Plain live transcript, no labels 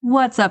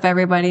What's up,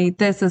 everybody?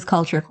 This is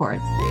Culture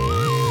Chords.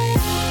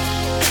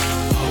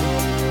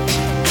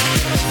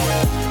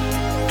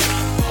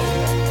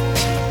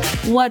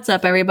 What's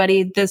up,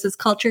 everybody? This is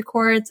Culture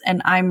Chords,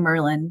 and I'm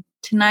Merlin.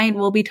 Tonight,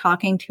 we'll be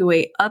talking to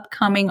a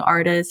upcoming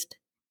artist,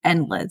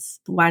 Endless.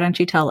 Why don't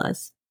you tell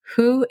us?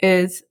 Who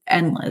is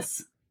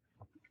Endless?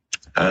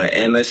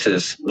 Endless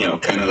is,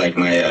 kind of like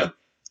my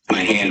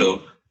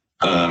handle,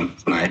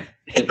 my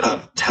hip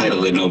hop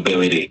title of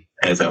nobility,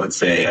 as I would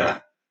say.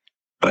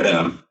 But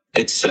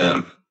it's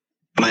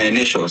my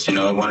initials.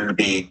 I wanted to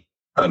be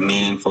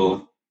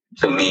meaningful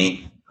to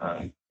me.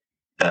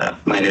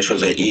 My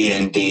initials are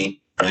END,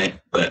 right?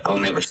 But I'll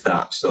never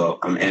stop, so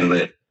I'm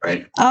Endless,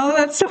 right? Oh,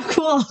 that's so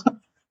cool.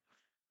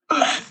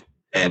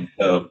 And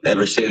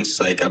ever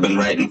since, I've been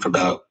writing for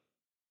about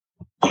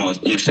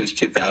almost since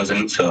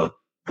 2000. So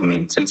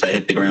since I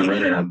hit the ground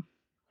running, I've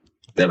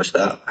never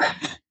stopped.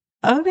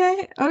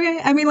 Okay.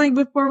 I mean,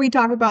 before we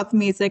talk about the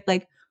music,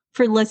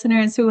 for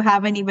listeners who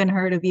haven't even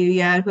heard of you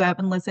yet, who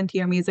haven't listened to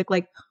your music,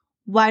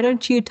 why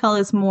don't you tell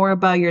us more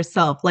about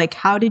yourself?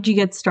 How did you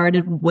get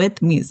started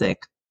with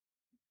music?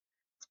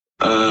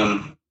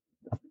 Well,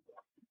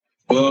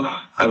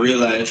 I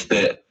realized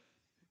that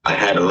I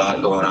had a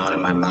lot going on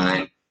in my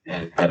mind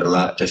and had a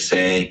lot to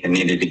say and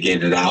needed to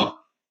get it out.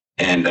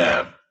 And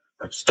I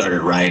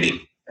started writing.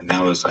 And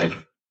that was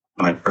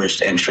my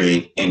first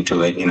entry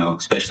into it,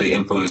 especially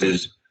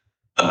influences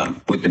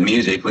with the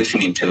music,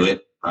 listening to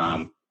it,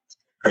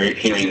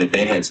 hearing that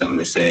they had something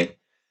to say.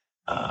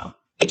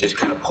 It just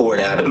kind of poured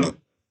out of me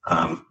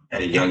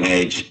at a young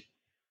age,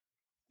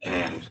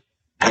 and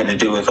had to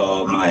do with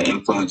all my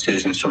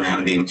influences and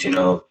surroundings,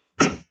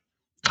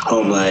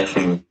 home life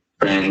and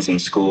friends and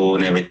school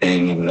and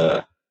everything,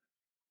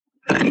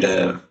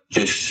 and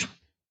just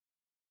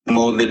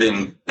molded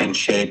and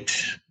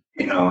shaped,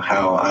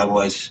 how I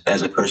was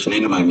as a person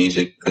into my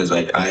music, because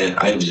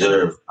I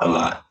observe a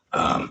lot,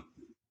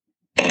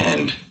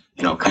 and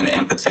kind of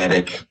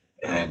empathetic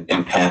and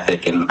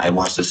empathic, and I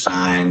watch the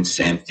signs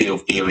and feel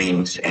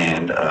feelings,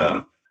 and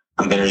I'm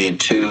very in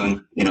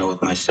tune,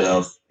 with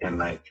myself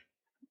and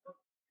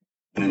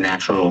in the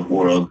natural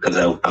world, because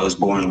I was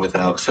born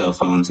without cell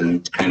phones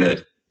and kind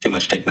of too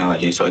much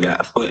technology, so I got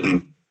a foot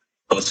in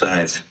both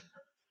sides.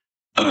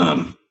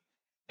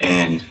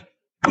 And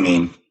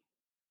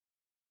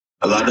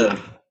a lot of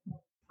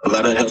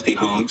healthy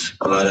homes,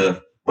 a lot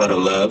of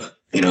love,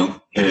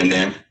 here and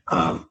there.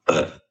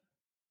 But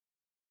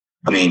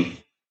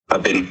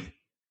I've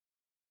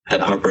had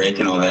heartbreak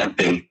and all that,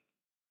 been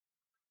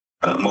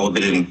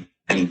molded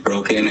and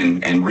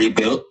broken and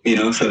rebuilt,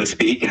 so to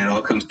speak, and it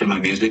all comes through my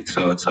music.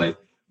 So it's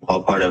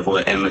all part of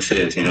what Endless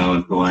is,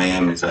 and who I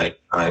am is I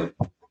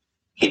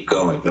keep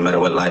going no matter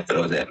what life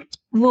throws at me.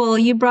 Well,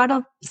 you brought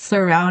up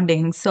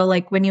surroundings. So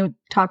when you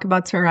talk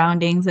about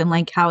surroundings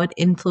and how it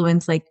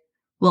influenced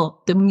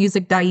the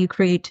music that you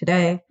create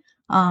today,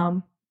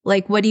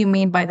 what do you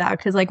mean by that?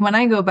 Because when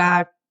I go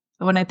back,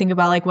 when I think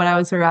about what I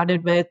was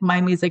surrounded with,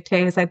 my music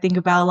taste, I think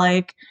about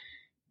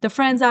the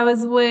friends I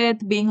was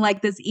with being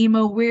this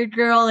emo weird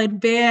girl in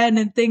band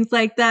and things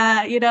like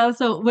that,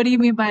 So what do you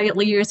mean by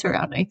your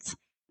surroundings?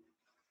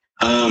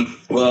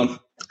 Well,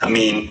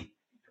 I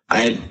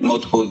had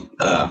multiple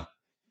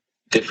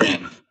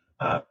different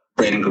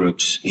friend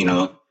groups,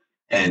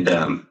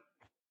 and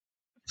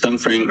some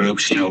friend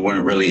groups,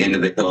 weren't really into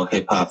the whole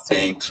hip hop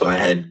thing. So I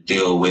had to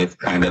deal with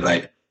kind of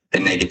the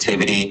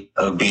negativity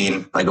of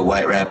being a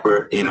white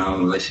rapper,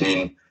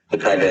 listening to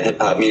kind of hip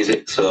hop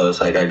music. So it's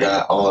I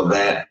got all of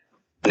that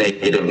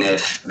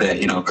negativeness that,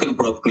 could have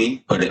broke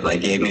me, but it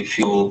gave me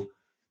fuel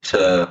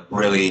to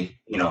really,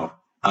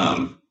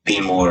 be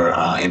more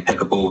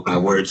impeccable with my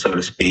words, so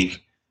to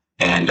speak,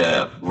 and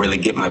really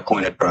get my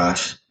point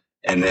across.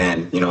 And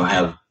then,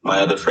 have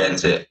my other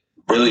friends that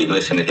really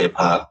listen to hip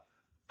hop,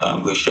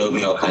 who showed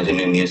me all kinds of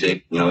new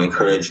music,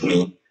 encouraged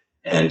me,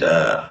 and,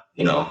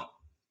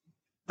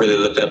 really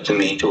looked up to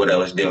me, to what I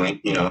was doing,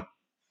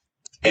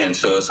 And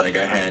so it's I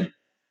had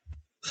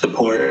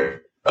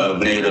support of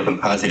negative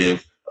and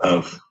positive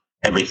of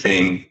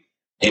everything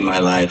in my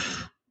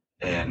life.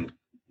 And,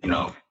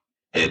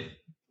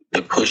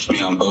 it pushed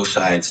me on both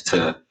sides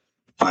to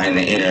find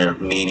the inner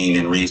meaning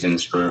and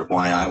reasons for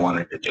why I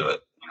wanted to do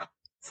it.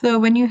 So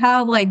when you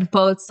have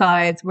both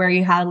sides, where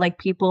you had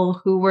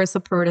people who were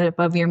supportive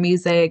of your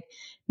music,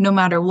 no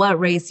matter what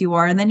race you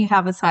are, and then you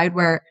have a side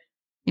where,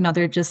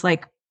 they're just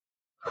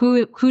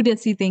who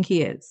does he think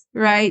he is?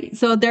 Right.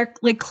 So they're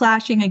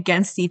clashing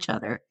against each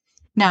other.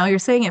 Now you're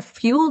saying it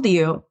fueled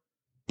you,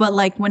 but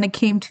when it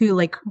came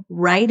to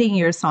writing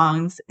your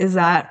songs, is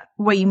that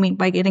what you mean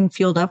by getting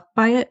fueled up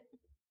by it?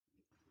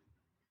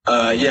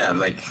 Yeah,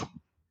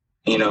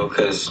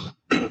 because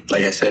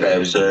like I said, I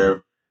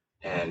observe,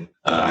 and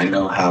I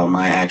know how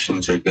my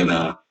actions are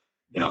gonna,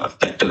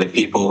 affect other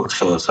people.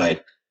 So it's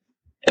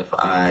if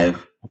I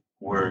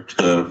were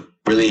to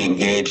really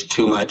engage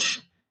too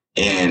much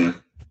in,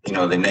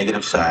 the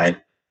negative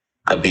side,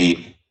 I'd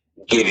be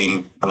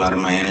giving a lot of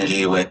my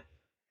energy away.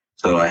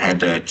 So I had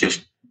to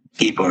just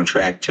keep on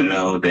track to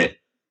know that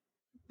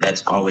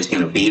that's always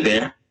going to be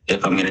there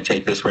if I'm going to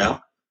take this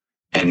route.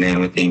 And then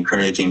with the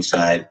encouraging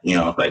side,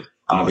 like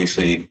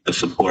obviously the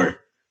support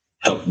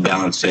helped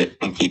balance it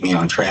and keep me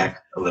on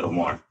track a little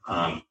more.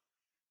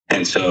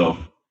 And so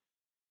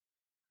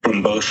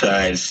from both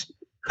sides,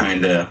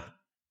 kind of,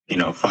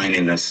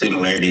 finding the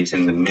similarities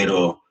in the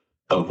middle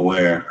of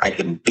where I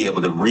could be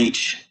able to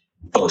reach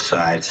both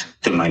sides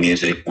through my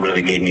music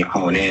really made me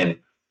hone in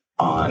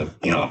on,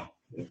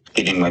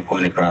 getting my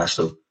point across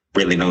of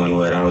really knowing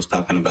what I was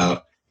talking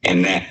about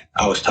and that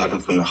I was talking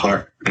from the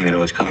heart and that it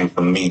was coming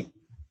from me,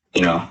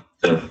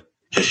 to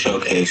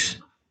showcase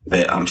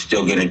that I'm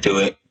still going to do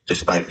it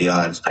despite the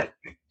odds.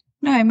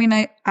 No, I mean,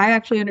 I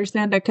actually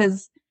understand that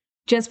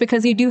just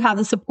because you do have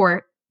the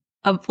support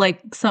of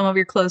like some of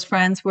your close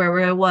friends, whoever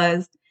it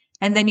was,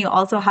 and then you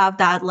also have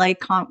that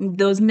like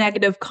those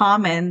negative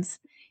comments,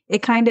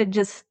 it kind of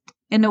just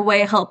in a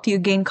way helped you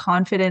gain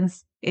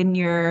confidence in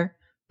your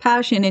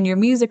passion and your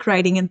music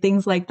writing and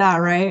things like that,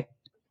 right?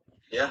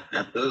 Yeah,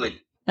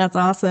 absolutely. That's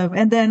awesome.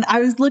 And then I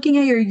was looking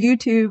at your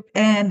YouTube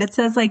and it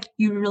says like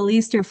you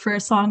released your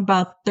first song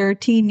about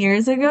 13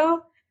 years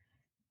ago.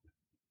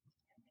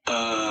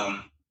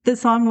 The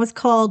song was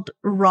called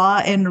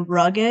Raw and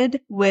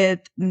Rugged with,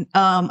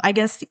 I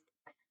guess,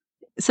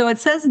 so it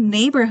says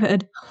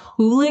Neighborhood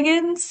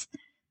Hooligans.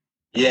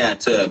 Yeah,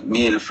 it's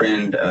me and a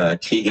friend,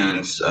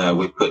 T-Guns,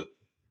 we put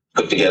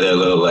together a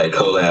little like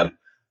collab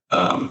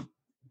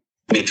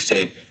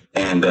mixtape.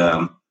 And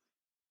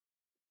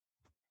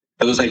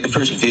it was like the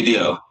first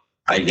video,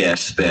 I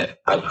guess, that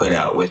I put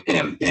out with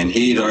him. And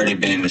he'd already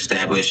been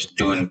established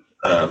doing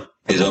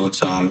his own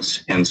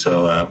songs. And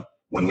so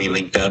when we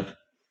linked up,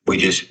 we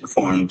just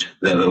formed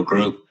that little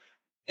group.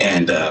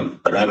 And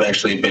but I've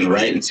actually been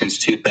writing since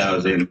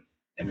 2000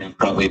 and then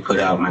probably put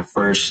out my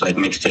first like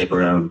mixtape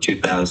around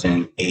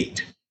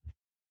 2008.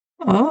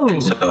 Oh.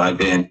 And so I've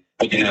been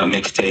putting out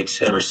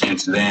mixtapes ever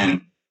since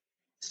then,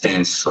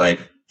 since like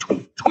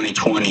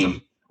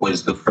 2020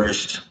 was the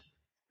first.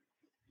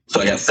 So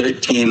I got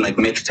 13 like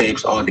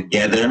mixtapes all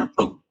together.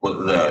 But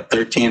the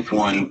 13th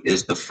one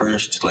is the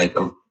first like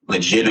a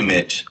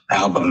legitimate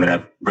album that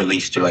I've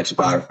released to like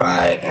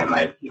Spotify and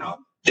like,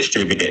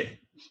 distributed.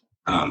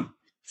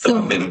 So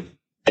I've been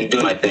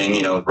doing my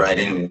thing,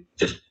 writing,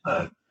 just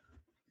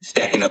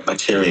stacking up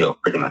material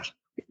pretty much.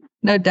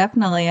 No,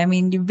 definitely. I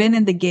mean, you've been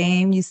in the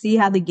game, you see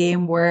how the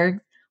game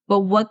works,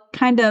 but what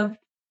kind of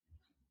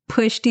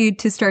pushed you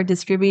to start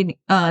distributing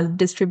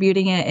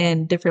it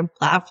in different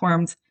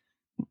platforms?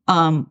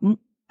 I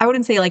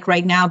wouldn't say like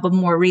right now, but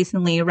more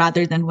recently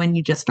rather than when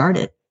you just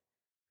started.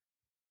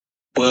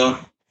 Well,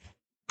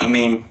 I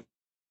mean,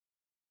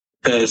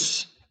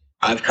 because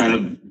I've kind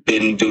of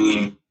been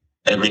doing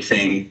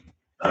everything,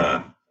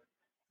 a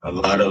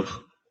lot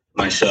of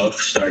myself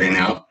starting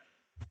out.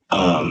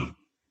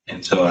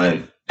 And so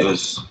it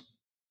was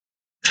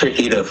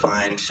tricky to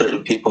find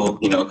certain people,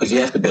 because you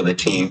have to build a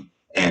team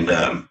and,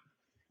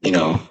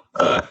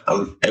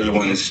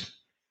 everyone's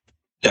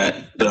got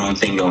their own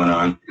thing going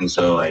on. And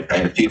so like I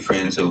had a few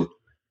friends who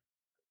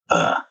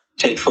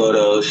take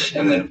photos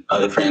and then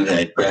other friends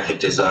had graphic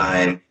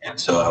design. And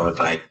so I was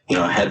like,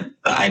 I had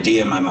the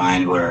idea in my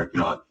mind where,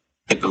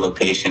 pick the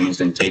locations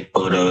and take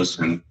photos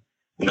and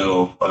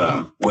know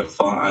what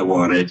font I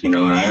wanted,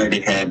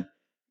 and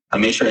I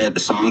made sure I had the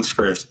songs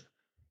first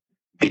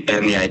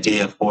and the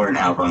idea for an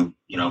album,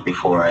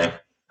 before I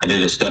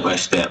did it step by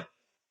step.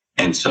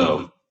 And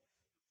so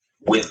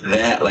with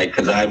that, like,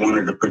 because I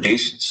wanted to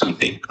produce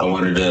something, I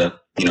wanted to,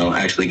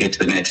 actually get to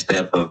the next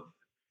step of,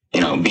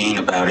 being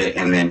about it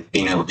and then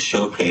being able to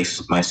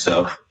showcase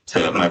myself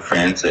to my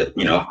friends that,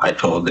 I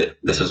told that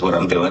this is what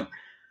I'm doing.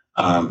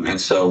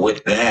 And so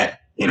with that,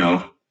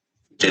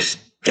 just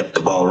kept the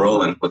ball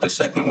rolling with the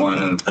second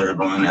one and the third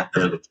one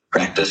after the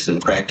practice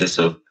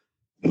of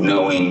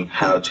knowing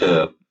how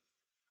to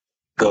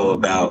go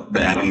about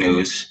the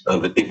avenues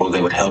of the people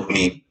that would help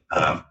me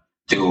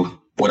do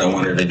what I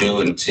wanted to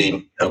do and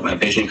help my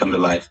vision come to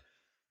life.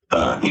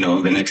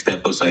 The next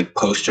step was like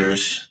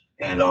posters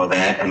and all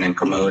that, and then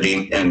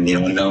promoting and,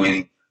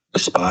 knowing the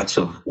spots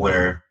of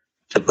where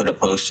to put up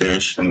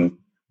posters and,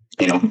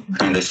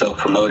 kind of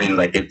self-promoting.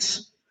 Like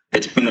it's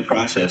been a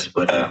process,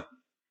 but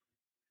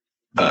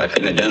I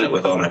couldn't have done it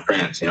with all my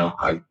friends,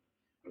 I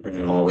bring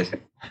them all with me.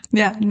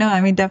 Yeah, no,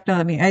 I mean,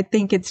 definitely. I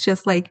think it's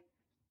just like,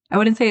 I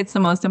wouldn't say it's the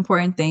most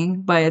important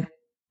thing, but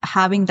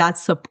having that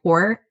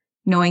support,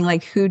 knowing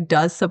like who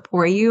does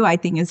support you, I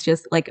think is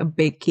just like a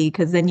big key,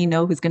 because then you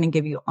know who's going to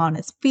give you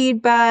honest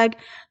feedback,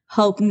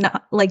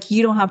 like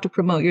you don't have to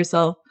promote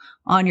yourself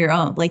on your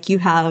own. Like you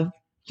have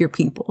your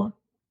people,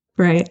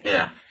 right?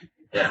 Yeah.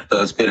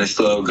 So it's been a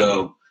slow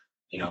go,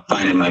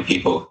 finding my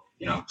people,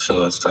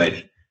 so it's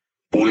like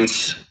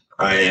once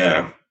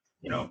I,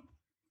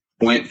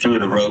 went through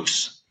the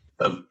ropes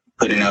of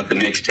putting out the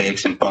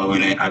mixtapes and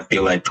following it, I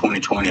feel like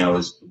 2020, I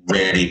was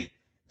ready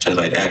to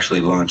like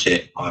actually launch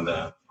it on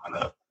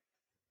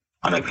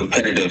a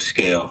competitive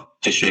scale,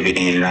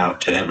 distributing it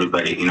out to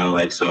everybody,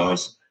 so I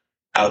was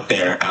out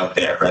there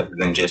rather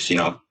than just,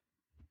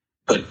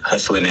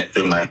 hustling it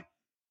through my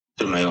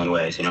own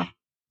ways,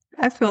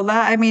 I feel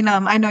that. I mean,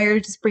 I know you're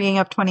just bringing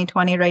up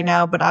 2020 right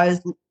now, but I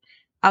was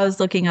I was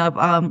looking up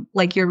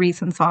like your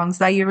recent songs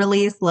that you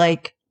released,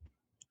 like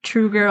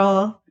True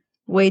Girl,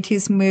 Way Too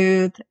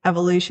Smooth,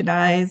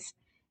 Evolutionize,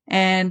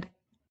 and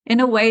in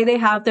a way they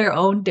have their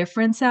own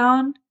different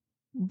sound,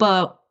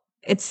 but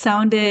it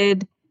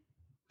sounded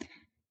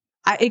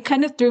it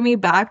kind of threw me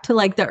back to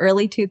like the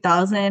early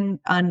 2000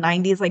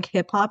 90s like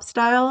hip hop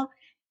style.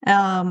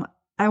 Um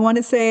I want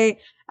to say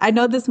I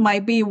know this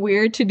might be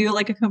weird to do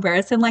like a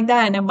comparison like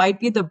that and it might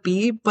be the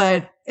beat,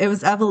 but it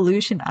was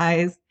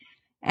Evolutionized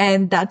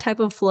and that type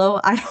of flow.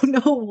 I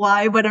don't know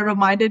why, but it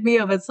reminded me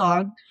of a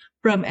song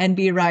from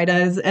NB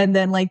Rydas. And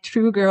then like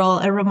True Girl,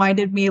 it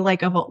reminded me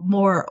like of a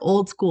more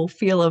old school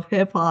feel of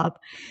hip hop.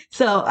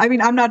 So, I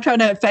mean, I'm not trying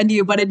to offend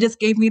you, but it just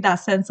gave me that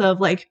sense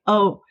of like,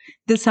 oh,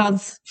 this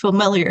sounds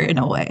familiar in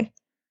a way.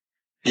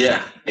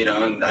 Yeah,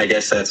 and I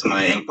guess that's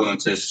my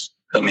influences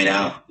coming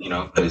out,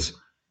 because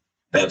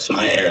that's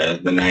my era,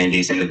 the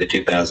 90s into the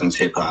 2000s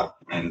hip hop.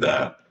 And,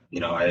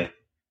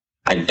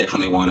 I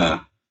definitely want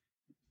to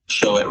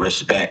show it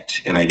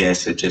respect. And I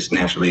guess it just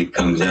naturally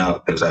comes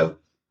out because I've,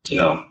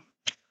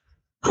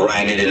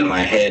 grinded it in my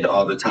head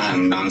all the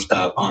time,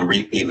 nonstop on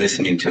repeat,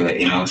 listening to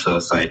it, so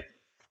it's like,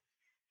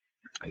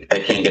 I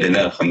can't get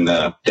enough. And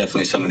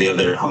definitely some of the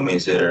other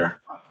homies that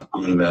are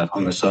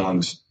on the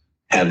songs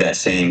have that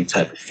same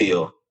type of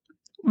feel.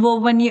 Well,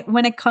 when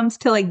it comes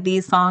to like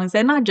these songs,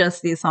 and not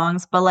just these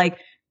songs, but like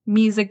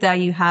music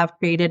that you have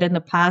created in the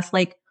past,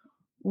 like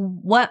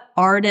what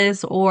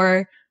artists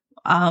or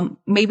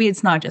maybe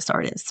it's not just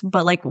artists,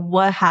 but like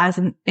what has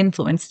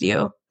influenced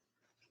you?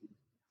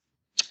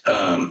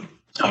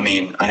 I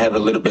mean, I have a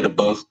little bit of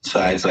both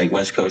sides, like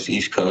West Coast,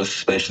 East Coast,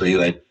 especially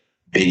like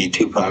Biggie,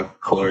 Tupac, of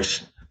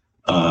course.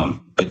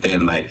 But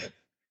then like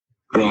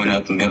growing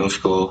up in middle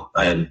school,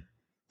 I had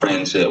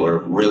friends that were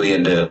really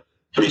into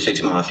 3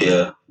 6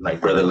 Mafia,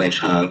 like Brother Lynch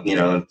Hung,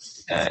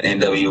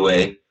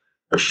 NWA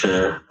for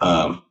sure.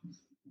 And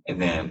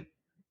then,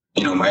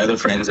 my other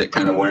friends that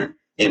kind of weren't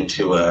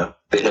into the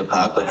hip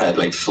hop, but had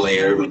like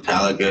Slayer,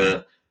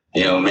 Metallica,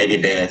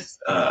 Megadeth,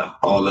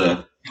 all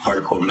the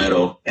hardcore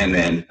metal. And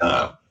then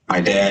my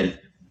dad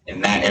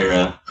in that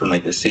era from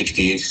like the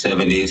 60s,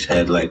 70s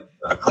had like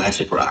a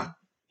classic rock,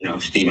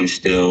 Stephen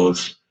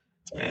Stills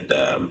and,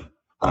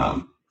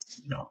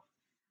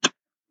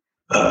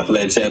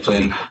 Led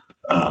Zeppelin.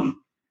 And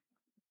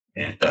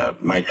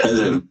my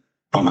cousin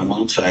on my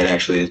mom's side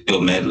actually is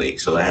Bill Medley.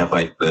 So I have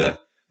like the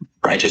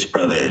Righteous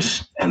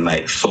Brothers and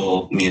like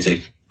soul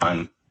music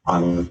on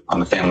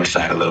the family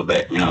side a little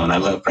bit, and I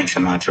love Frank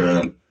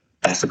Sinatra and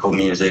classical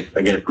music.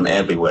 I get it from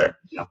everywhere,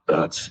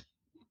 so it's.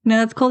 No,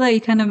 that's cool that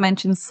you kind of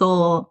mentioned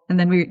soul, and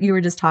then you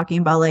were just talking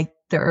about like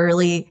the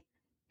early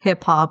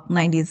hip hop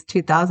 90s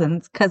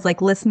 2000s, because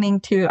like listening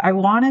to, I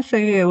want to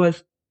say it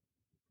was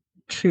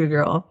True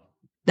Girl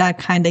that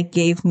kind of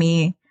gave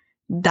me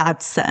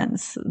that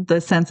sense,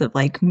 the sense of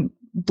like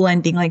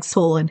blending like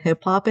soul and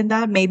hip hop in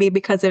that, maybe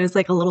because it was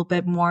like a little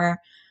bit more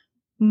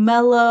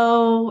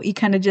mellow, you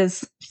kind of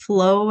just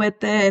flow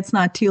with it, it's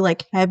not too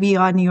like heavy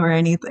on you or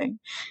anything.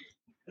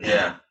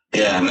 Yeah,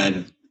 and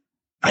then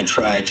I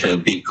try to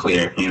be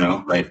clear,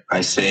 like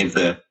I save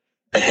the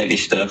heavy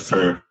stuff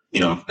for,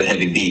 the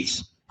heavy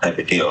beats type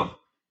of deal.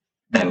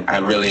 And I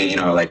really,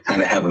 like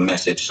kind of have a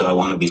message. So I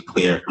want to be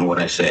clear in what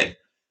I say.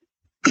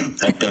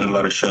 I've done a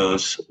lot of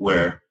shows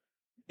where,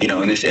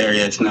 in this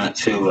area, it's not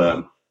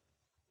too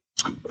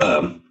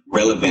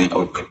relevant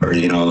or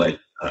like,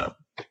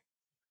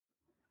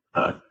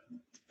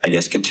 I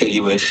guess,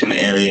 contiguous in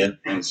the area.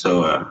 And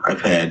so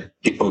I've had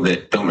people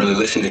that don't really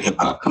listen to hip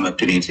hop come up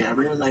to me and say, I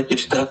really like your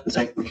stuff. It's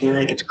like,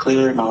 hearing it's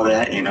clear and all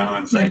that, and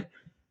it's like,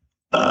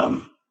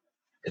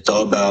 it's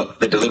all about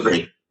the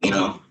delivery, and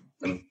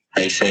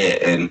how you say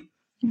it. And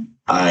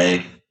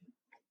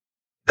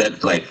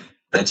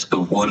that's the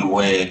one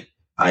way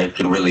I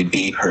can really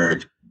be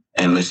heard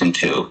and listened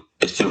to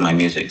is through my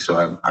music.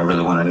 So I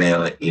really want to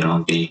nail it,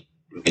 and be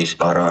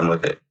spot on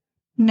with it.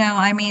 No,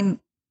 I mean,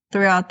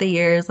 throughout the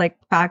years, like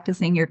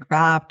practicing your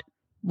craft,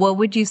 what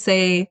would you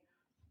say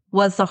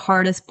was the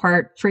hardest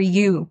part for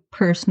you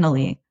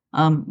personally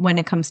when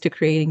it comes to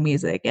creating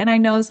music? And I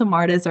know some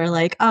artists are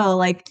like, oh,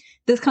 like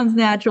this comes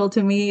natural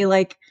to me,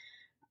 like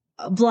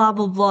blah,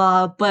 blah,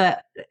 blah.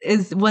 But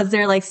was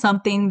there like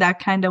something that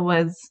kind of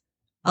was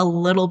a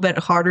little bit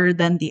harder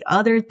than the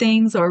other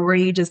things, or were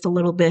you just a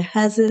little bit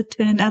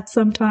hesitant at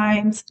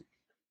sometimes?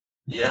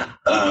 Yeah.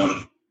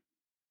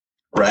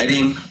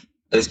 Writing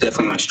is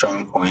definitely my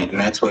strong point, and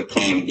that's what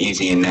came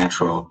easy and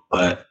natural.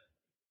 But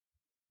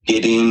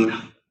getting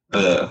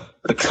the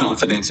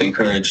confidence and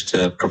courage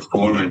to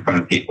perform in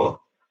front of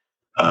people,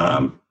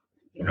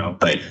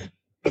 like,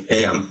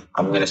 okay, I'm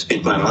going to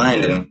speak my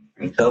mind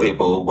and tell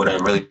people what I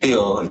really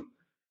feel, and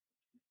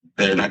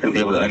they're not going to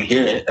be able to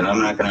unhear it, and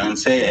I'm not going to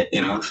unsay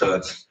it,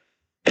 So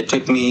it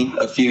took me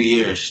a few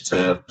years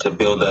to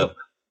build up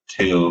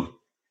to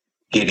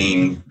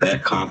getting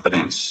that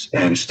confidence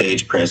and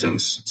stage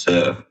presence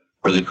to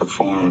really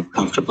perform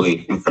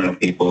comfortably in front of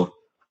people.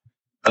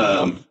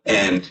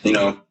 And,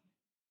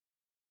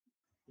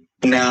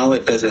 now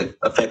it doesn't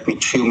affect me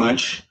too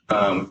much.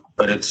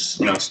 but it's,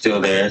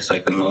 still there. It's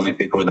like the moment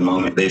before the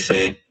moment, they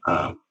say.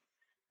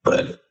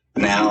 But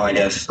now I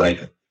guess like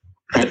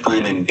kind of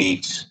finding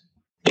beats,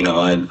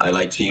 I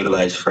like to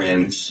utilize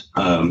friends.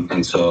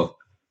 And so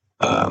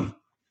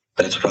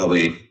that's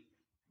probably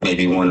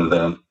maybe one of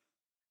the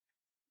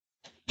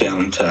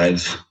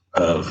downsides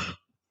of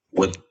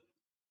what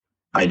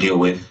I deal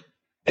with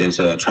is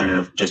trying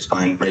to just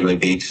find regular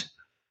beats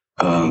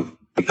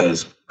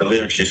because the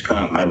lyrics just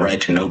come. I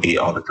write to no beat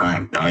all the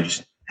time. I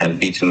just have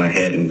beats in my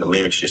head and the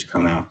lyrics just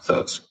come out.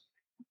 So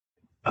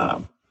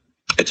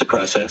it's a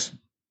process.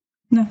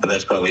 No. But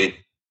that's probably,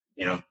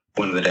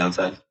 one of the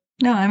downsides.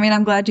 No, I mean,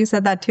 I'm glad you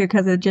said that too,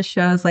 because it just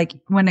shows like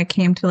when it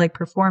came to like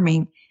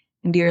performing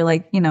and you're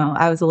like,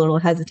 I was a little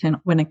hesitant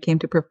when it came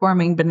to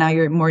performing, but now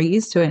you're more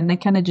used to it. And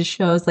it kind of just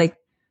shows like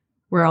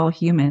we're all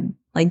human.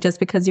 Like just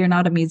because you're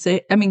not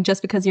a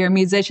just because you're a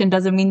musician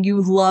doesn't mean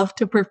you love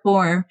to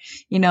perform,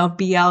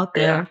 be out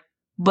there. Yeah.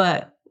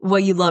 But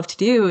what you love to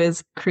do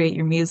is create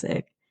your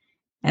music.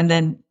 And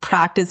then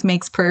practice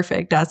makes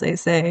perfect, as they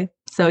say.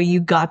 So you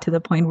got to the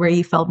point where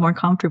you felt more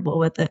comfortable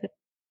with it.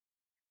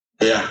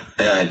 Yeah,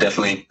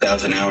 definitely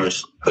 1,000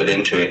 hours put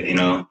into it,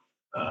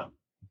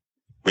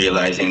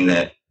 realizing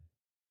that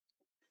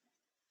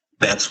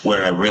that's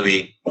where I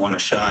really want to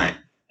shine.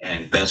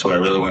 And that's where I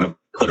really want to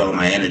put all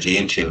my energy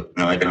into.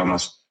 I can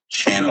almost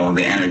channel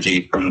the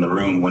energy from the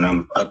room when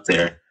I'm up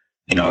there,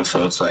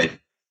 so it's like,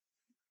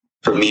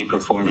 for me,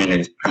 performing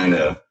is kind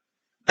of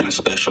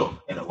special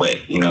in a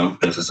way,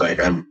 because it's like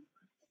I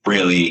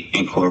really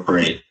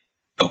incorporate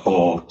the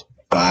whole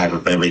vibe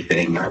of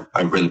everything.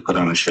 I really put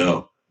on a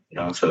show,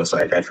 so it's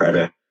like I try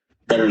to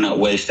better not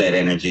waste that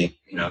energy,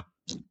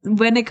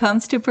 When it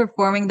comes to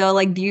performing though,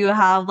 like, do you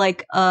have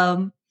like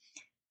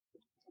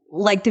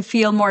to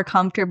feel more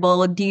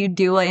comfortable? Do you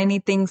do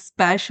anything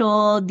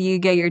special? Do you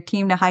get your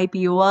team to hype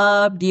you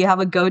up? Do you have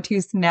a go-to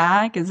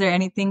snack? Is there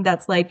anything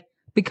that's like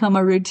become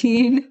a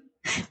routine?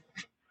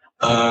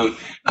 I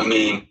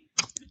mean,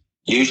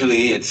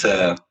 usually it's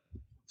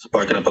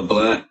sparking up a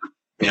blunt,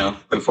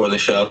 before the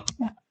show.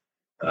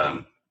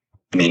 I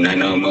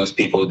know most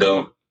people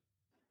don't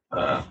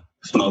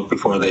smoke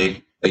before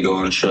they go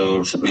on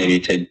shows.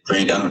 Maybe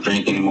I don't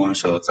drink anymore,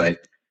 so it's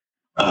like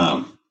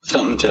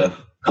something to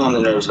calm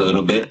the nerves a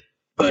little bit.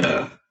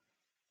 But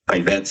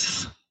like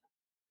that's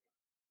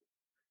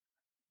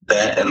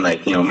that, and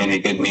like maybe a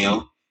good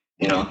meal.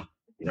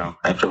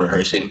 After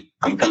rehearsing,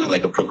 I'm kind of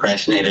like a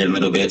procrastinator a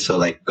little bit. So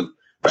like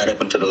right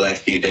up until the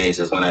last few days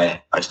is when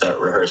I start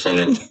rehearsing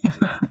and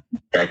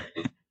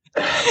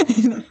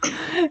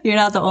You're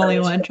not the only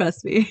one,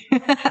 trust me.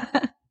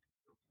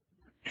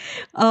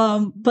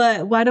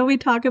 But why don't we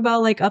talk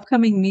about like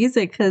upcoming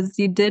music? Because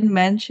you did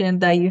mention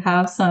that you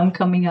have some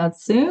coming out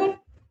soon.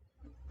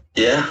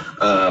 Yeah,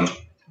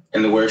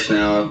 in the works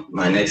now.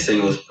 My next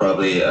single is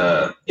probably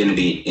going to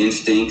be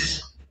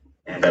Instincts,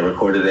 and I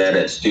recorded that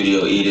at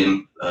Studio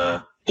Eden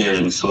here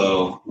in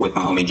SLO with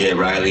my homie Jay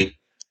Riley.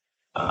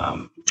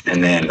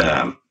 And then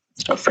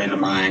a friend of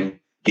mine,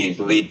 he's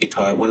one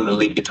of the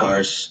lead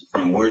guitarists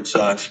from Word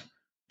Sauce.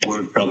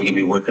 We're probably going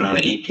to be working on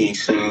an EP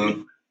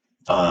soon.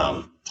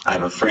 I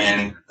have a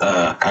friend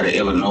out of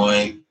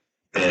Illinois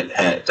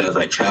that does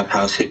like trap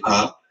house hip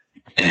hop,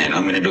 and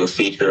I'm going to do a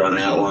feature on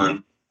that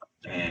one.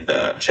 And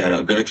shout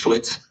out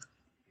Gershwitz.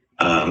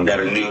 Got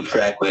a new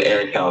track with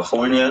Eric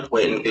California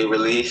waiting to be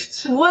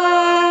released.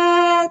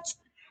 What?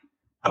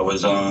 I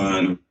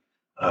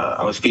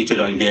was featured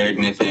on Garrett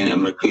Niffen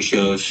and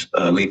Mercutio's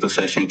Lethal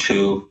Session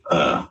 2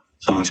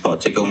 song's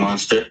called Tickle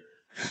Monster.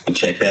 And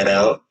check that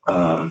out.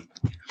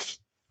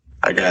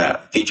 I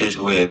got features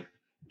with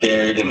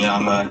Garrett and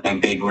Yama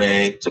and Big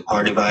Ray. It's a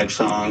party vibe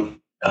song.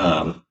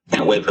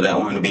 Can't wait for that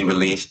one to be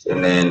released.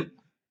 And then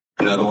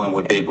another one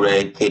with Big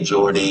Ray, Kid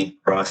Jordy,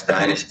 Frost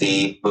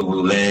Dynasty, Boo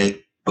Boo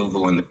Lay, Boo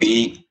Boo on the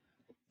Beat.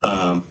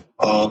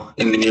 All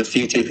in the near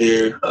future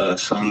here.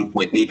 Some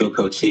with Nico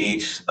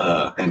Cochise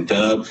and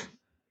Dubs.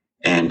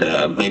 And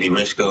maybe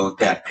Risco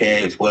got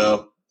Pay as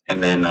well.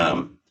 And then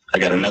I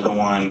got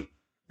another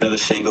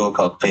single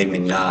called Fade Me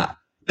Not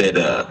that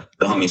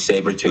the homie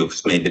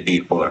Sabretooth's made the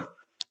beat for.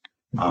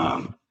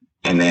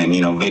 And then,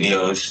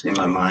 videos in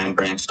my mind,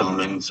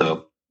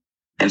 brainstorming,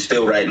 and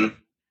still writing.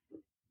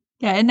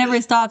 Yeah, it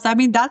never stops.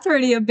 That's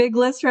already a big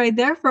list right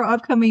there for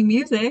upcoming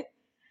music.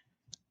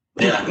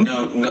 Yeah,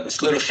 no,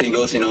 it's little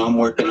singles, I'm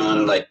working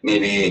on like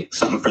maybe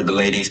something for the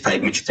ladies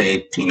type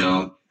mixtape,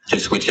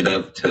 just switch it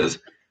up because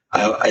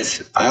I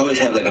always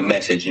have like a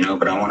message,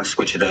 but I want to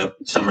switch it up.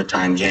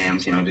 Summertime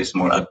jams, just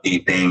more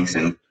upbeat things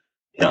and,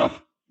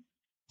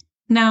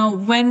 Now,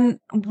 when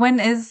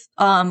is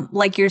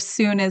like your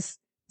soonest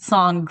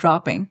song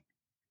dropping?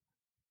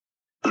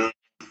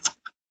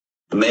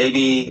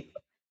 Maybe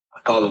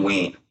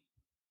Halloween.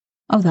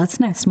 Oh, that's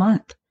next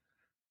month.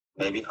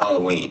 Maybe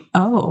Halloween.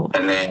 Oh.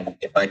 And then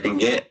if I can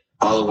get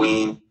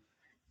Halloween,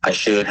 I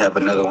should have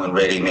another one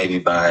ready maybe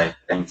by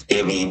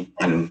Thanksgiving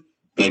and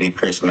maybe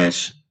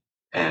Christmas.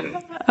 And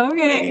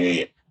okay.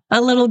 Maybe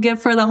a little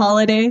gift for the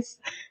holidays.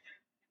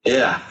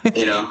 Yeah,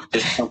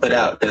 just pump it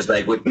out. Because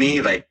like with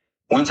me, like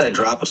once I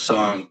drop a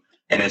song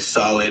and it's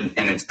solid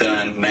and it's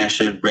done,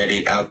 mastered,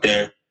 ready, out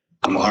there,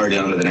 I'm already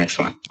on to the next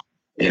one.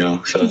 You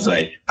know, so it's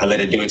like I let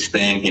it do its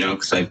thing, you know,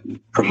 because I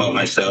promote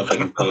myself, I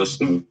can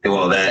post and do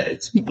all that.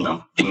 It's, you know,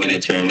 a few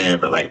minutes here and there,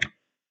 but like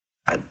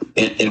I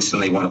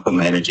instantly want to put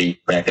my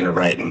energy back into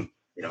writing,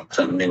 you know,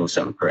 something new,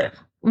 something correct.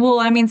 Well,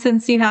 I mean,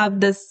 since you have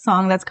this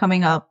song that's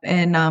coming up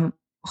and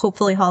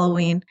hopefully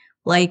Halloween,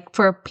 like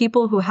for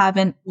people who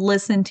haven't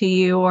listened to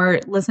you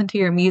or listened to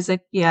your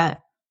music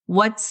yet,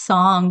 what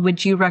song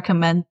would you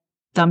recommend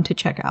them to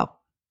check out?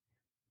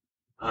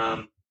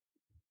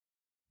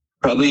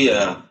 Probably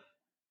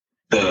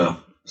the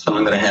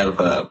song that I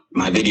have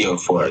my video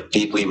for,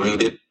 Deeply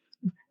Rooted,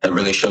 that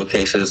really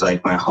showcases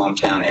like my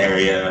hometown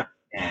area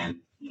and,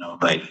 you know,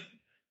 like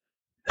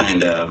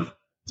kind of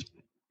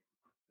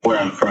where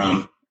I'm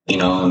from, you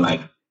know, and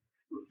like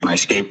my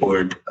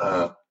skateboard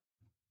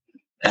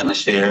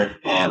atmosphere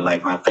and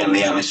like my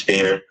family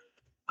atmosphere.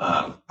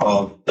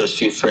 All those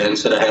few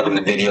friends that I have in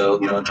the video,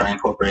 you know, try and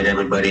incorporate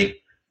everybody.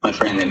 My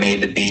friend that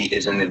made the beat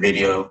is in the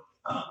video.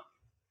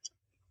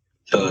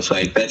 So it's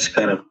like, that's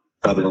kind of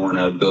probably the one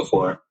I would go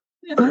for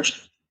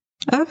first.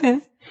 Okay.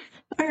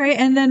 All right.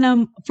 And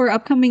then for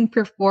upcoming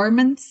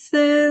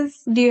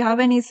performances, do you have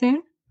any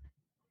soon?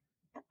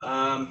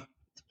 Not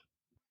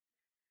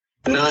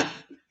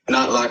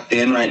locked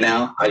in right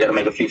now. I got to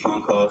make a few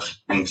phone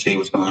calls and see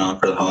what's going on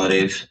for the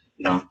holidays,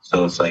 you know.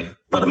 So it's like a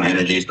lot of my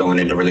energy is going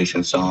into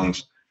releasing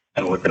songs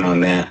and working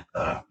on that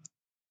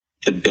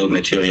to build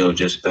material,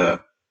 just to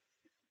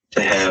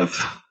have,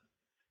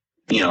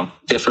 you know,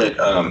 different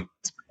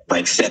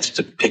like sets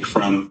to pick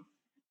from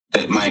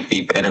that might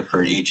be better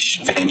for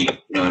each venue.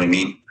 You know what I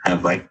mean?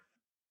 Have like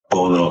a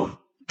whole little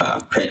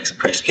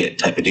press kit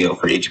type of deal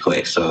for each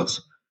place. So,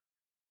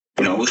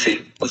 you know, we'll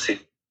see.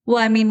 Well,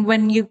 I mean,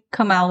 when you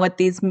come out with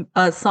these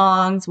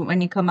songs,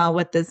 when you come out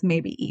with this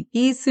maybe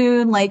EP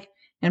soon, like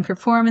and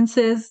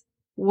performances,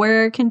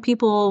 where can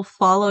people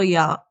follow you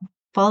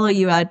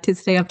at to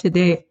stay up to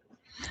date?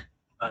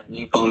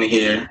 You can follow me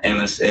here,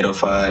 Endless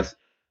 805.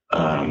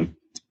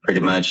 Pretty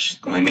much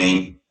my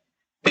main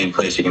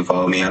place you can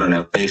follow me. I don't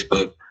have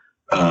Facebook,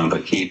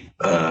 but keep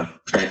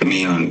track of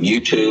me on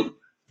YouTube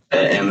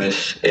at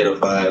Endless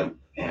 805,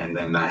 and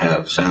then I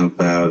have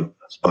SoundCloud,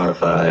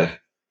 Spotify,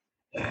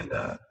 and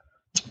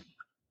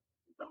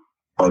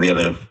all the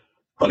other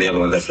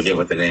ones. I forget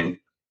what the name.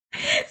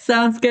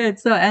 Sounds good.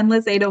 So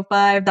Endless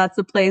 805, that's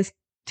the place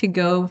to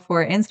go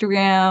for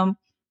Instagram,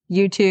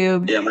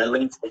 YouTube. Yeah, my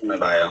link's in my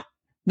bio.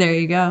 There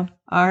you go.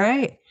 All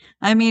right.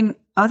 I mean,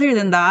 other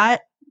than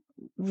that,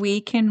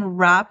 we can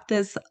wrap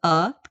this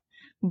up,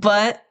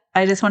 but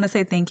I just want to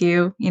say thank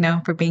you, you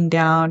know, for being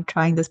down,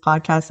 trying this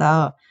podcast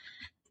out.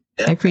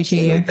 Yeah, I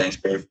appreciate you. Thanks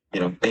for, you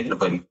know, thinking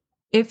about me.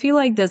 If you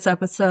like this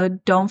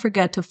episode, don't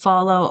forget to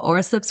follow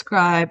or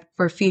subscribe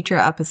for future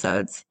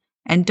episodes.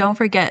 And don't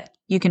forget,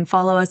 you can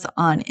follow us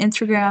on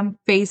Instagram,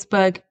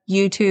 Facebook,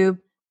 YouTube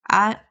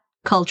at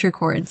Culture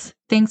Chords.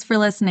 Thanks for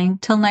listening.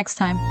 Till next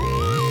time.